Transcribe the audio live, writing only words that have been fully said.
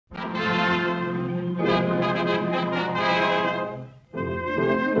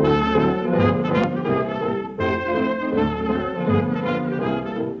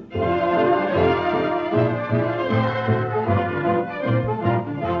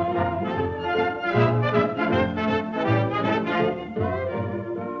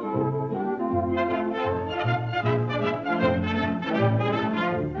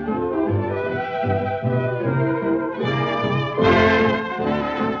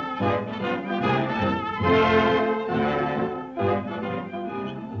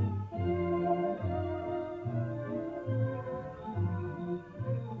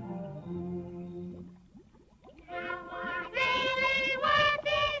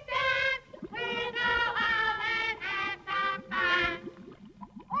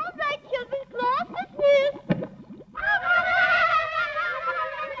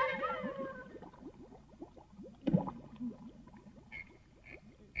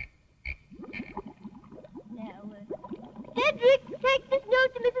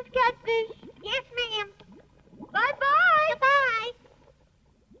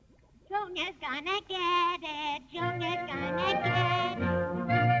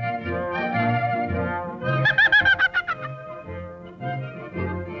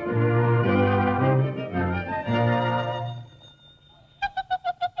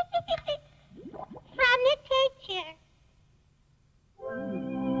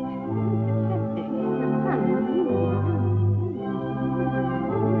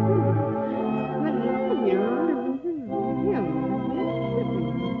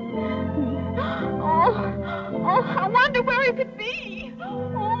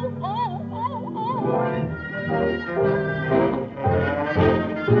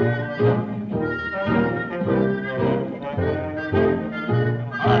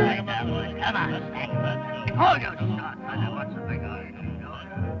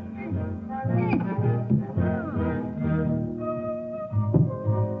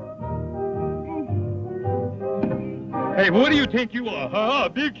Hey, what do you think you are, huh?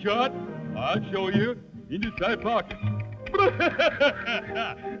 Big shot? I'll show you. In the side pocket.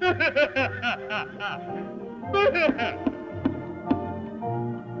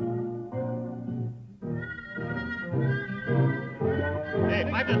 Hey,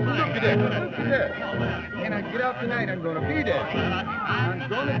 pipe the sign. Look at that. Look at that. Can I get out tonight? I'm going to be there. I'm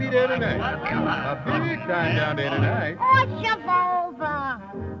going to be there tonight. A big time down there tonight. Oh, Shavolva.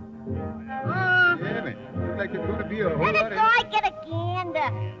 Yeah, man. Looks like there's going to be a whole Let lot us of... go. I get a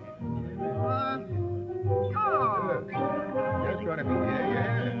gander. Look. There's going to be here,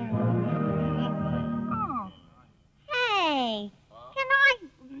 yeah. Oh. Hey, can I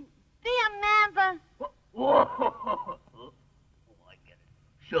be a member? Oh, I get it.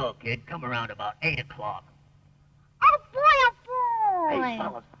 Sure, kid. Come around about 8 o'clock. Oh, boy, oh, boy. Hey,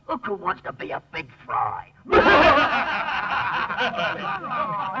 fellas, look who wants to be a big fry. Must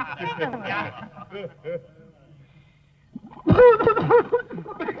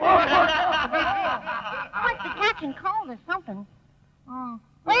be catching cold or something. Oh.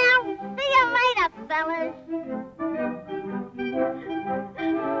 Well, see you later, fellas.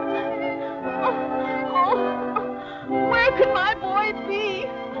 Oh, where could my boy be?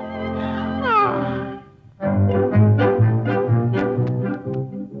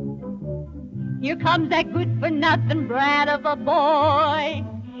 Here comes that good-for-nothing brat of a boy.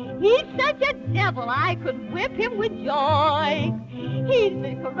 He's such a devil, I could whip him with joy. He's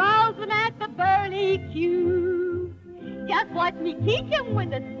been carousing at the Burley Q. Just watch me teach him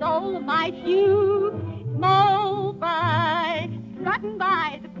with the sole of my shoe. Small fry, strutting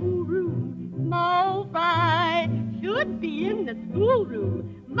by the pool room. Small fry, should be in the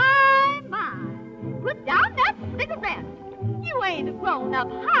schoolroom. My, put down that cigarette. You ain't grown up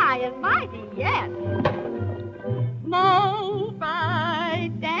high and mighty yet. Small fry,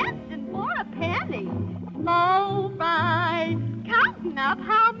 dancing for a penny. Small fry, counting up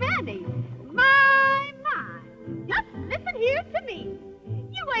how many. My, just listen here to me.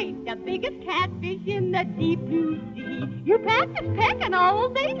 You ain't the biggest catfish in the deep blue sea. You practice pecking all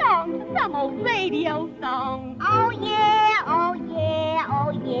day long to some old radio song. Oh, yeah, oh, yeah,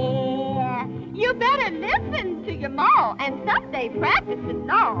 oh, yeah. You better listen to your ma and someday practice the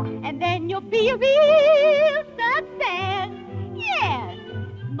law, and then you'll be a real success. Yes,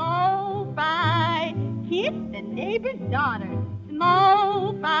 small fry, kiss the neighbor's daughter.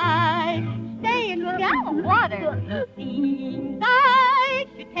 Small fry, stay in the shallow water. Seems I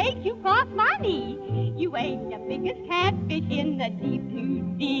should take you across my knee. You ain't the biggest catfish in the deep blue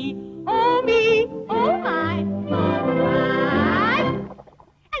sea. Oh me, oh my, small fry.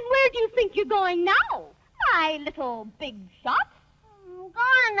 And where do you think you're going now, my little big shot?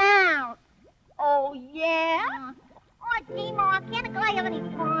 Going out. Oh, yeah? Oh, gee, Ma, can't I have any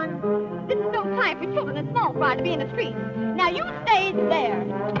fun? This is no time for children and small fry to be in the street. Now you stay there.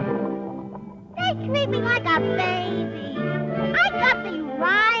 They treat me like a baby. I got the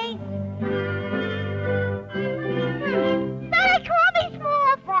right. So they call me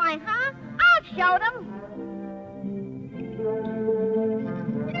small fry, huh? I'll show them.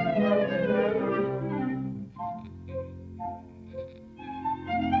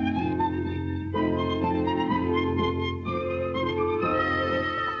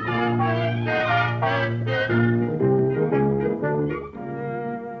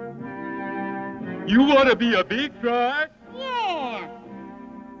 You want to be a big fry? Yeah.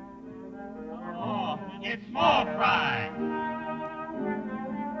 Oh, it's small fry.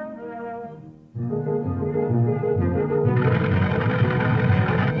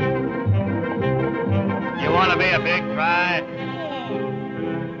 You want to be a big fry?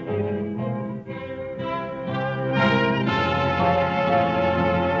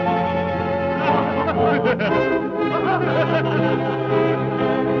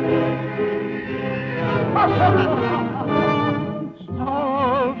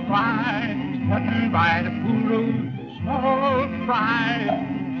 Small fry, sitting by the pool room. Small fry,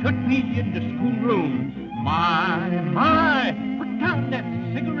 should be in the schoolroom. My, put down that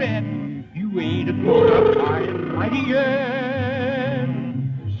cigarette. You ain't a grown-up high and mighty yet.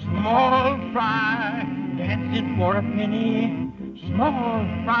 Small fry, dancing for a penny. Small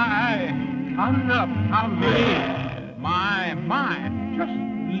fry, counting up how many. My, just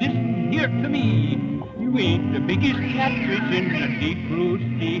listen here to me. You ain't the biggest catfish in the deep blue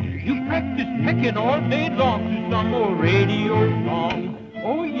sea. You practice pecking all day long to some old radio song.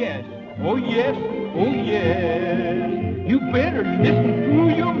 Oh yes, oh yes, oh yes. You better listen to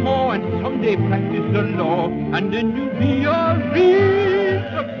your ma and someday practice the law, and then you'll be a real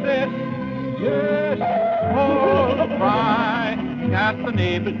success. Yes, small fry, that's the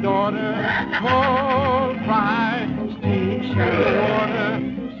neighbor's daughter. Small fry, stay shallow water.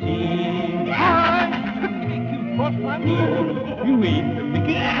 See, I could make you cross my knees. You ain't the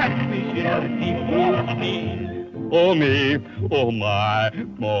biggest catfish in the deep blue sea. Oh me, oh my,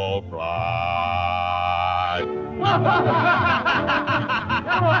 small fry.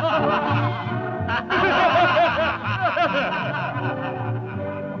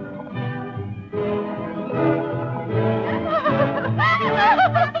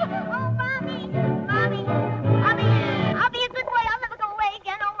 I'll be a good boy. I'll never go away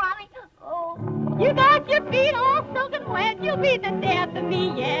again. Oh, Mommy. Oh. You got your feet all soaking wet. You'll be the death of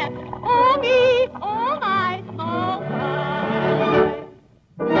me, yeah. Oh, me, oh, my small fry.